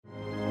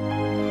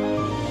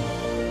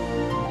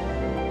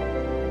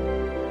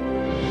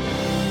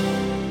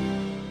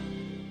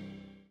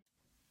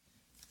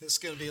It's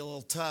going to be a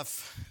little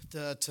tough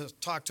to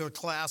talk to a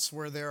class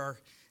where there are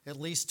at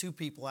least two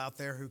people out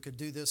there who could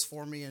do this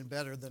for me and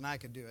better than I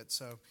could do it.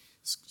 So,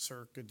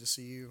 sir, good to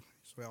see you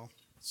as well.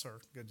 Sir,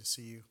 good to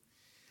see you.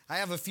 I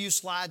have a few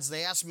slides.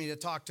 They asked me to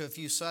talk to a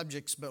few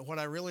subjects, but what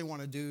I really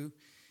want to do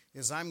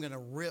is I'm going to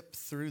rip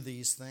through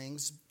these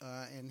things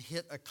and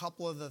hit a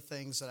couple of the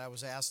things that I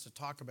was asked to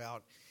talk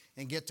about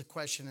and get to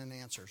question and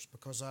answers,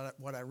 because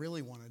what I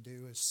really want to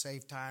do is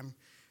save time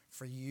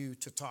for you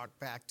to talk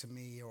back to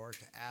me or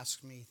to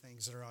ask me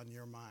things that are on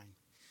your mind.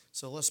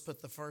 So let's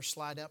put the first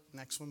slide up.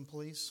 Next one,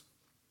 please.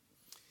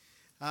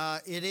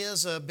 It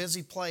is a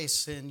busy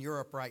place in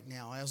Europe right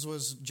now. As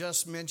was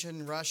just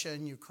mentioned, Russia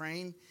and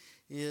Ukraine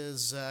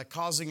is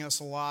causing us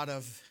a lot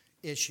of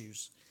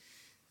issues.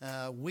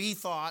 We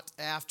thought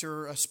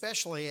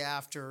especially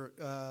after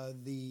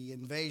the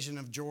invasion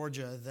of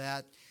Georgia,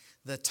 that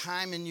the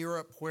time in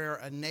Europe where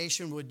a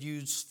nation would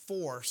use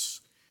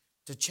force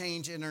to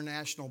change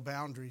international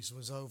boundaries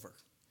was over.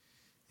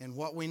 And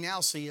what we now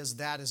see is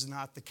that is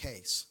not the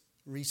case.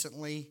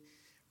 Recently,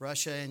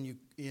 Russia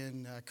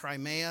in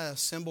Crimea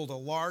assembled a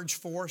large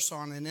force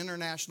on an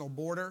international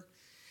border,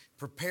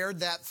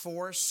 prepared that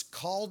force,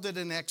 called it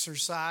an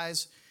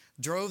exercise,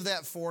 drove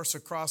that force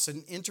across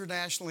an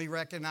internationally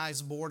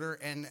recognized border,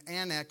 and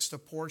annexed a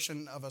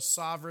portion of a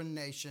sovereign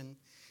nation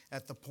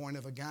at the point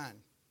of a gun.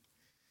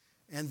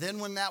 And then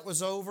when that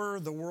was over,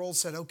 the world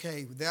said,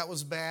 okay, that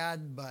was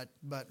bad, but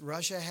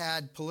Russia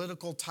had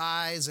political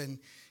ties and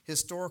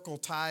historical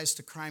ties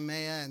to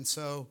Crimea, and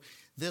so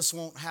this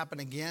won't happen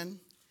again.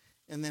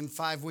 And then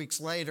 5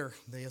 weeks later,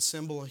 they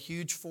assemble a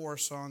huge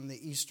force on the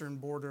eastern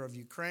border of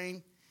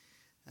Ukraine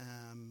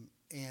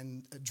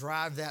and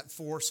drive that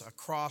force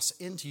across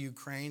into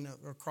Ukraine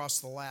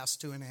across the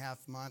last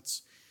 2.5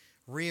 months,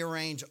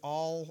 rearrange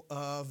all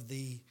of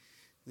the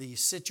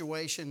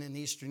situation in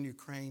eastern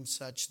Ukraine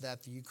such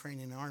that the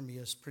Ukrainian army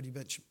has pretty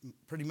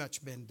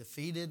much been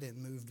defeated and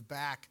moved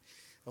back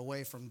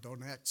away from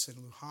Donetsk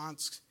and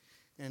Luhansk,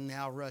 and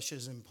now Russia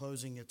is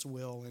imposing its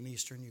will in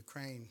eastern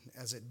Ukraine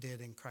as it did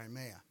in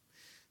Crimea.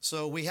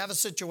 So we have a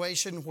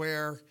situation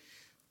where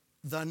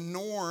the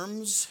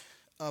norms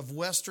of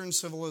Western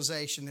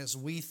civilization as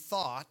we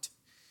thought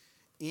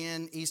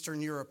in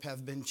Eastern Europe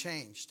have been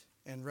changed,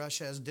 and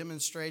Russia has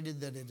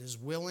demonstrated that it is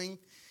willing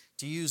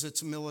to use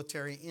its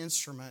military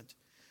instrument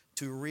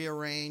to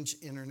rearrange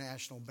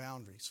international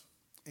boundaries.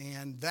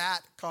 And that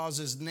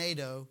causes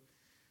NATO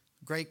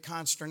great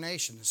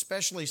consternation,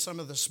 especially some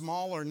of the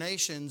smaller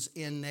nations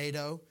in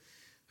NATO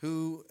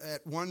who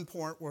at one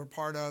point were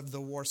part of the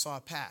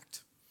Warsaw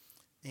Pact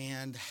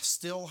and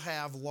still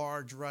have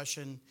large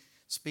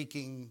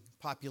Russian-speaking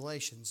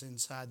populations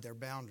inside their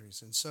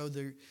boundaries. And so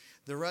the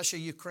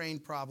Russia-Ukraine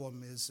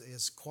problem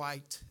is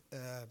quite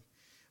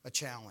a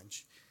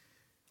challenge.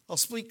 I'll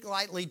speak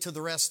lightly to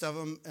the rest of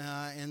them,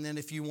 and then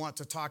if you want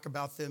to talk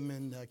about them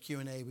in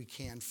Q&A, we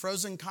can.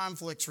 Frozen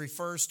conflicts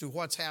refers to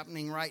what's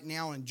happening right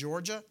now in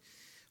Georgia,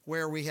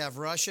 where we have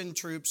Russian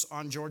troops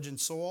on Georgian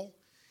soil,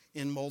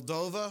 in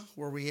Moldova,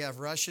 where we have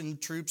Russian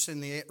troops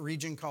in the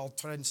region called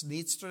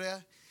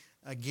Transnistria,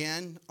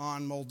 again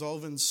on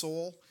Moldovan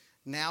soil.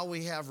 Now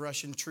we have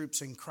Russian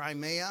troops in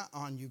Crimea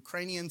on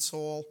Ukrainian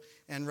soil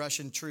and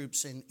Russian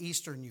troops in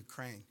eastern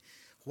Ukraine.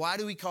 Why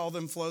do we call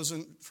them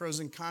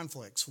frozen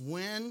conflicts?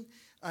 When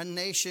a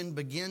nation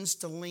begins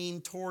to lean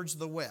towards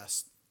the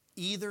West,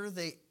 either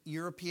the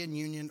European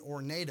Union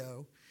or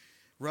NATO,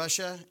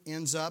 Russia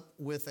ends up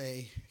with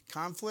a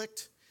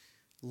conflict,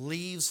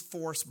 leaves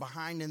force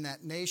behind in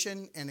that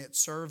nation, and it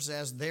serves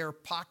as their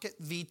pocket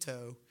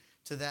veto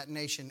to that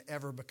nation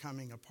ever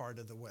becoming a part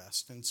of the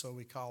West. And so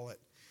we call it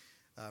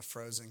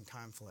frozen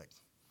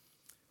conflict.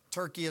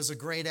 Turkey is a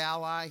great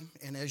ally,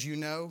 and as you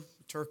know,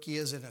 Turkey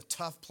is in a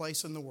tough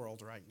place in the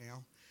world right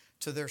now.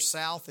 To their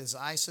south is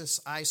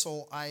ISIS,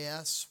 ISIL,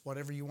 IS,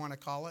 whatever you want to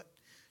call it.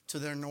 To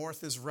their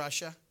north is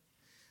Russia,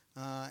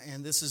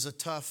 and this is a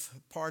tough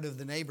part of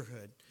the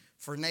neighborhood.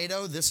 For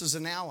NATO, this is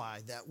an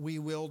ally that we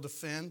will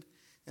defend,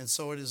 and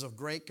so it is of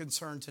great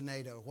concern to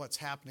NATO what's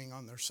happening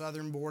on their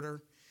southern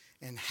border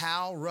and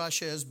how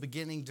Russia is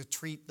beginning to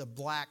treat the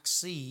Black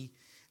Sea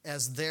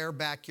as their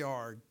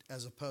backyard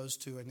as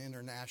opposed to an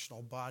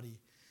international body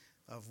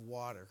of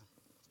water.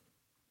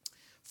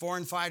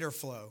 Foreign fighter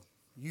flow.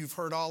 You've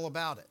heard all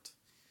about it.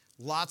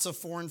 Lots of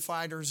foreign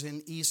fighters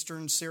in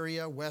eastern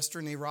Syria,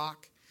 western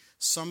Iraq.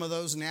 Some of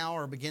those now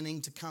are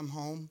beginning to come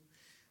home.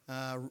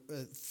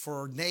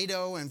 For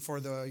NATO and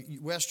for the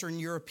Western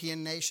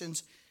European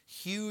nations,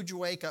 huge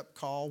wake-up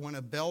call when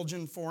a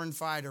Belgian foreign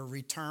fighter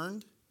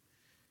returned,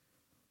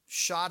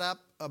 shot up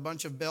a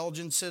bunch of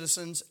Belgian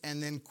citizens,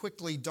 and then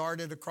quickly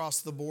darted across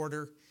the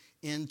border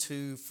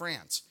into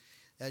France.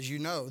 As you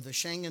know, the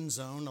Schengen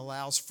zone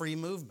allows free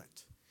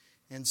movement.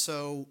 And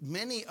so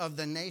many of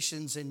the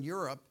nations in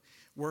Europe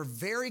were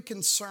very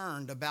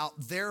concerned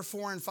about their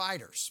foreign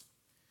fighters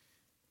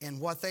and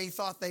what they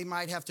thought they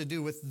might have to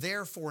do with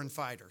their foreign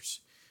fighters.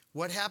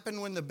 What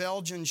happened when the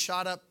Belgians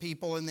shot up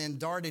people and then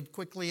darted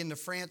quickly into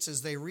France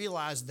is they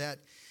realized that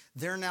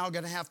they're now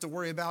going to have to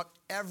worry about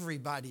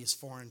everybody's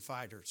foreign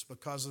fighters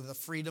because of the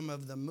freedom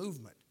of the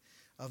movement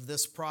of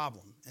this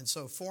problem. And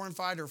so foreign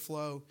fighter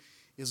flow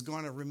is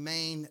going to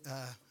remain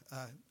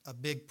a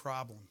big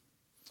problem.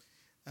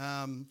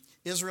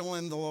 Israel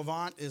and the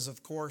Levant is,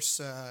 of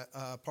course,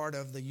 part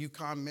of the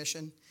EUCOM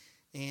mission,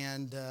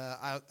 and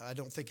I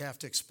don't think I have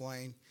to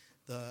explain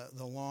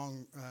the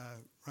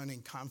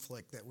long-running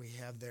conflict that we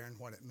have there and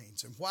what it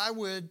means. And why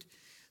would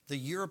the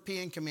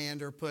European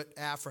commander put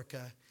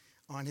Africa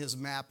on his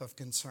map of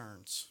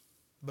concerns?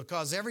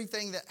 Because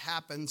everything that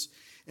happens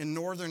in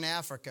northern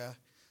Africa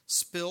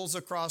spills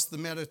across the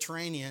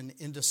Mediterranean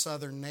into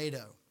southern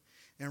NATO.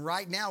 And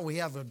right now we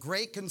have a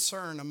great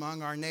concern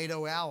among our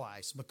NATO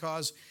allies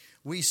because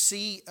we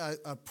see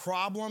a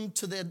problem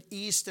to the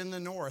east and the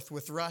north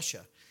with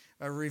Russia,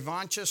 a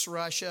revanchist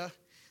Russia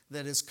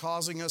that is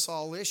causing us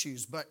all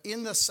issues. But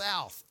in the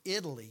south,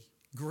 Italy,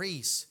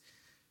 Greece,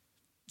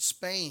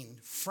 Spain,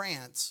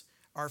 France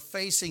are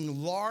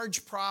facing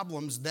large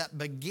problems that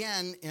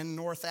begin in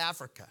North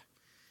Africa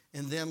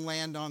and then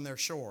land on their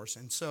shores.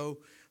 And so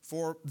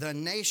for the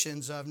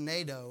nations of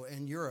NATO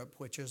and Europe,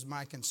 which is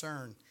my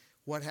concern,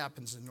 what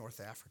happens in North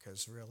Africa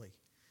is really,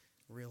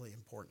 really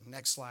important.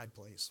 Next slide,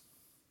 please.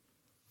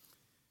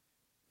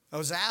 I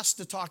was asked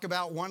to talk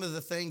about one of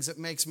the things that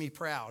makes me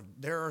proud.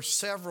 There are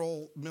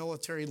several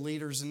military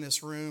leaders in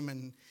this room,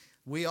 and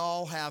we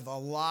all have a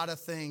lot of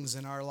things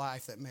in our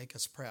life that make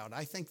us proud.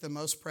 I think the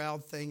most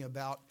proud thing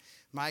about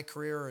my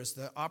career is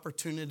the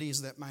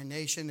opportunities that my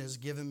nation has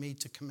given me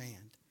to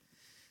command.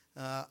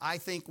 I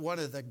think one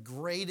of the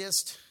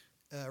greatest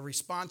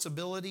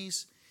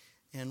responsibilities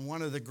and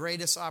one of the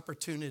greatest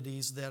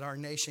opportunities that our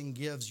nation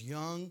gives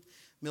young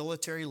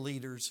military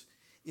leaders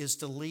is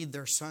to lead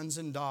their sons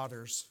and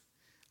daughters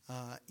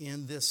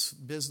in this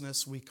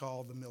business we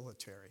call the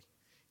military.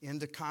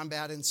 Into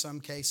combat in some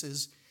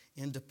cases,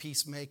 into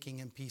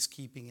peacemaking and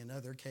peacekeeping in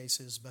other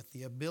cases. But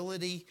the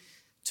ability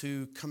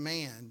to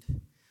command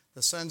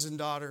the sons and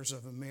daughters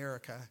of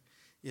America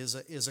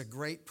is a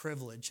great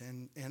privilege.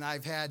 And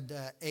I've had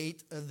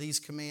 8 of these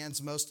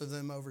commands, most of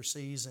them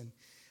overseas and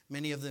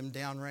many of them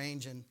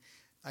downrange. And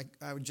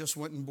I just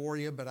wouldn't bore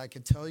you, but I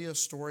could tell you a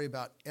story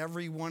about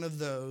every one of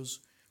those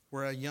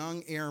where a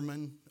young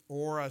airman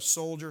or a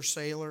soldier,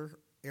 sailor,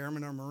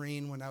 airman or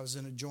Marine, when I was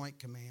in a joint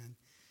command,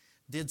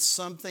 did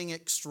something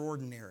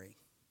extraordinary,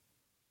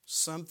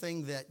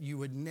 something that you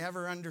would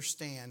never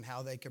understand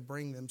how they could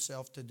bring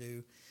themselves to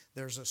do.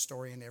 There's a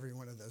story in every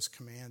one of those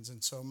commands.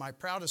 And so my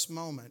proudest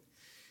moment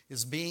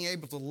is being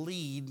able to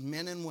lead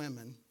men and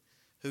women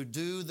who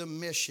do the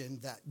mission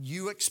that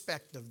you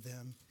expect of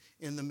them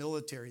in the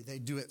military. They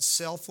do it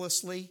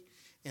selflessly,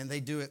 and they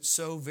do it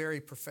so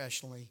very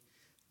professionally.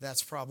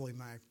 That's probably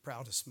my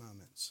proudest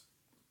moments.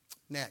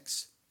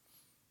 Next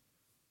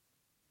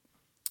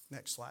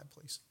slide,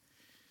 please.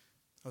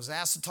 I was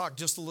asked to talk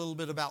just a little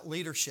bit about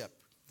leadership.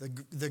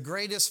 The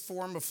greatest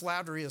form of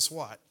flattery is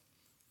what?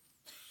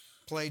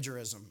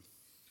 Plagiarism.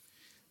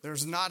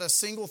 There's not a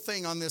single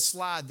thing on this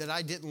slide that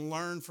I didn't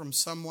learn from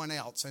someone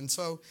else. And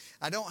so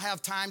I don't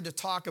have time to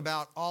talk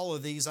about all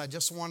of these. I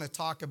just want to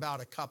talk about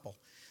a couple.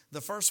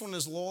 The first one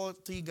is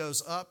loyalty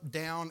goes up,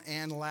 down,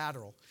 and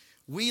lateral.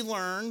 We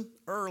learn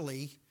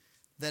early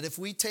that if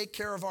we take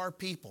care of our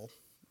people,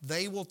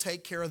 they will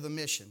take care of the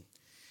mission.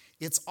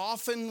 It's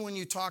often when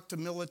you talk to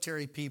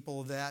military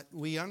people that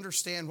we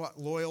understand what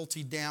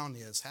loyalty down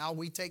is, how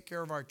we take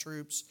care of our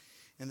troops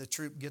and the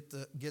troop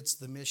gets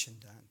the mission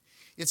done.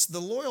 It's the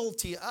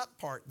loyalty up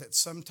part that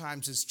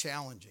sometimes is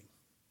challenging.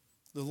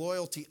 The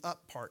loyalty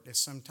up part is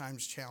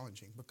sometimes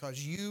challenging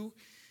because you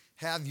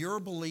have your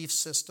belief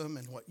system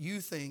and what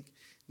you think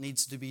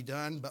needs to be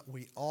done, but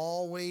we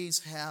always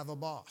have a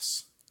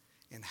boss.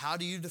 And how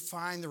do you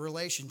define the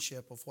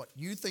relationship of what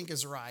you think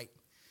is right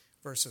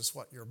versus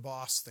what your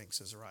boss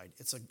thinks is right?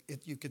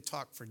 You could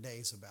talk for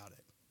days about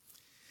it.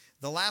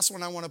 The last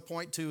one I want to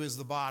point to is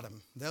the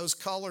bottom. Those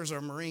colors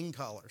are Marine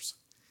colors.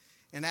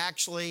 And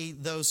actually,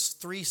 those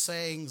 3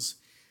 sayings,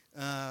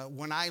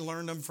 when I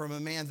learned them from a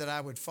man that I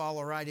would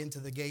follow right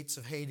into the gates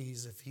of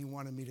Hades if he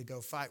wanted me to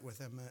go fight with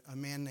him, a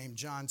man named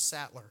John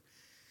Sattler,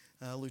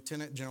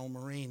 Lieutenant General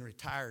Marine,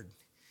 retired.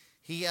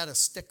 He had a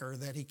sticker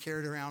that he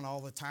carried around all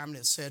the time, and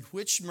it said,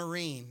 "Which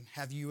Marine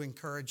have you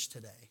encouraged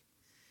today?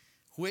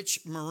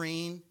 Which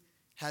Marine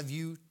have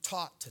you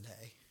taught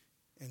today?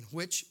 And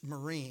which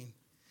Marine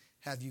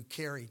have you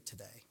carried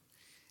today?"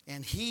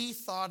 And he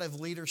thought of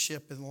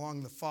leadership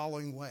along the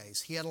following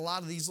ways. He had a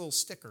lot of these little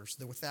stickers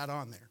with that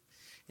on there.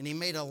 And he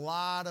made a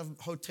lot of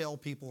hotel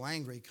people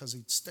angry because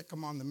he'd stick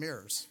them on the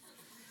mirrors.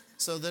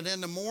 So that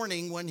in the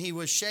morning when he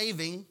was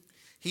shaving,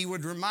 he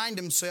would remind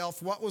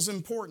himself what was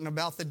important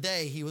about the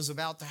day he was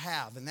about to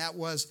have. And that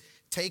was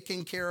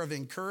taking care of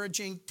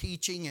encouraging,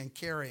 teaching, and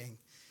carrying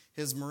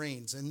his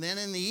Marines. And then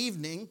in the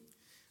evening,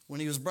 when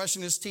he was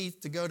brushing his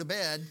teeth to go to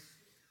bed,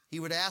 he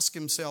would ask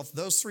himself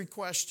those 3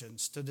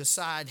 questions to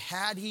decide,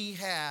 had he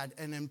had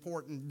an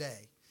important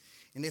day?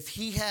 And if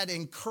he had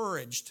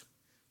encouraged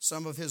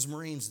some of his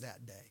Marines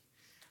that day,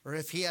 or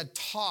if he had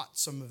taught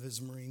some of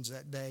his Marines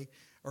that day,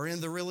 or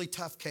in the really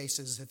tough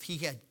cases, if he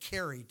had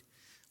carried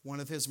one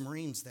of his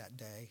Marines that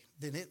day,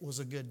 then it was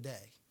a good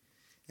day.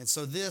 And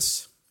so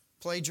this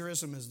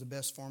plagiarism is the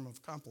best form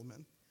of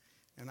compliment.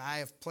 And I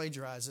have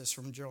plagiarized this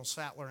from Gerald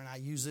Sattler, and I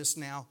use this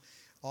now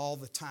all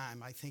the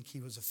time. I think he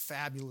was a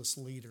fabulous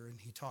leader, and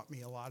he taught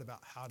me a lot about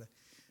how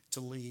to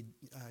lead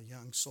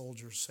young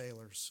soldiers,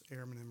 sailors,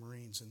 airmen, and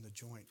Marines in the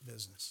joint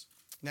business.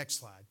 Next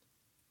slide.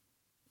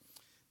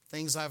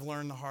 Things I've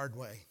learned the hard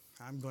way.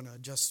 I'm going to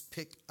just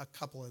pick a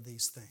couple of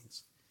these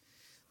things.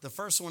 The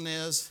first one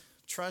is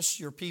trust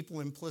your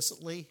people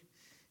implicitly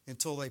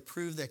until they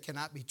prove they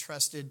cannot be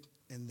trusted,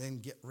 and then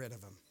get rid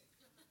of them.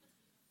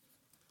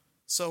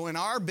 So in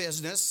our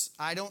business,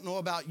 I don't know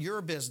about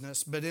your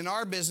business, but in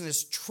our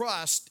business,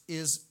 trust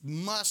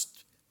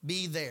must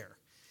be there.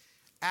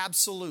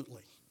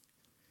 Absolutely.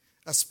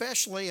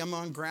 Especially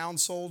among ground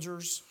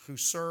soldiers who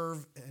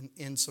serve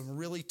in some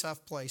really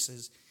tough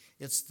places.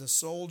 It's the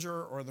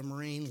soldier or the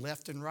Marine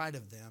left and right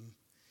of them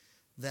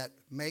that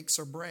makes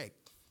or breaks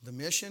the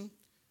mission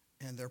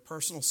and their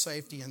personal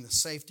safety and the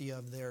safety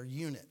of their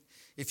unit.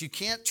 If you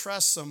can't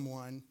trust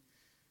someone,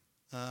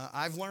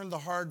 I've learned the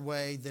hard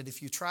way that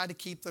if you try to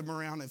keep them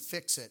around and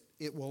fix it,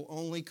 it will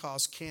only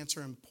cause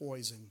cancer and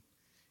poison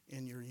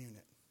in your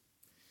unit.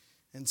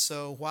 And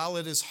so while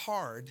it is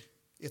hard,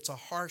 it's a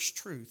harsh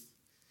truth,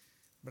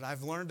 but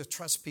I've learned to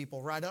trust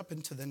people right up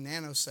into the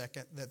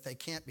nanosecond that they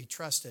can't be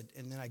trusted,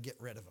 and then I get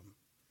rid of them.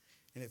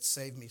 And it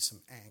saved me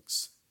some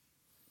angst.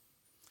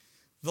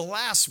 The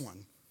last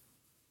one.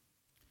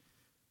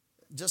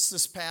 Just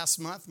this past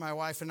month, my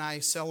wife and I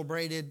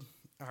celebrated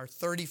our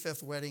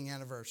 35th wedding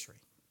anniversary.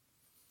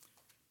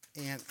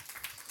 And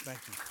thank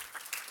you.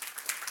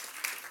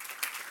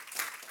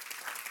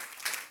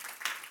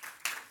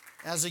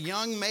 As a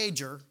young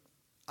major,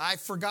 I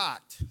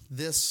forgot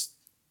this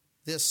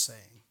saying,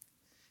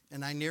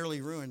 and I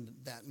nearly ruined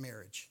that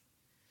marriage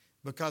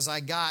because I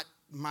got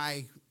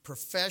my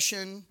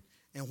profession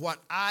and what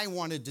I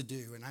wanted to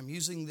do, and I'm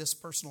using this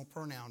personal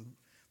pronoun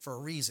for a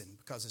reason,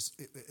 because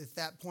at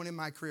that point in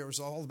my career, it was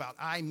all about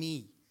I,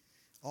 me.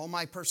 All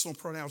my personal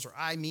pronouns are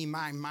I, me,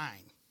 my,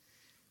 mine.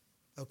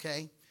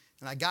 Okay?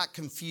 And I got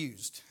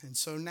confused. And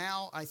so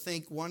now I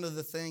think one of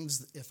the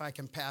things, if I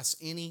can pass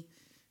any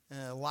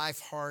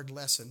life hard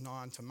lesson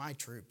on to my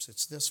troops,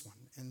 it's this one.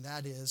 And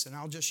that is, and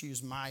I'll just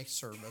use my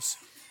service,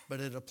 but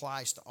it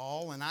applies to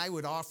all. And I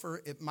would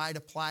offer it might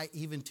apply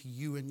even to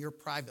you in your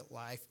private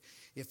life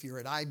if you're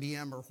at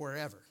IBM or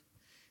wherever.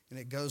 And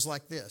it goes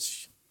like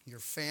this. Your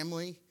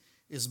family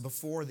is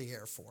before the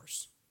Air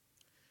Force.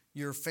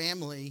 Your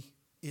family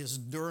is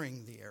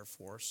during the Air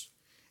Force.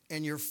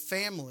 And your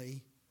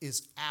family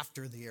is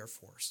after the Air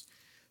Force.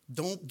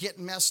 Don't get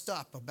messed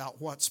up about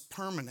what's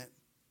permanent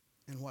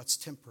and what's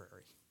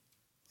temporary.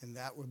 And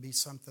that would be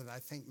something I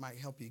think might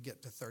help you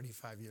get to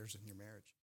 35 years in your marriage.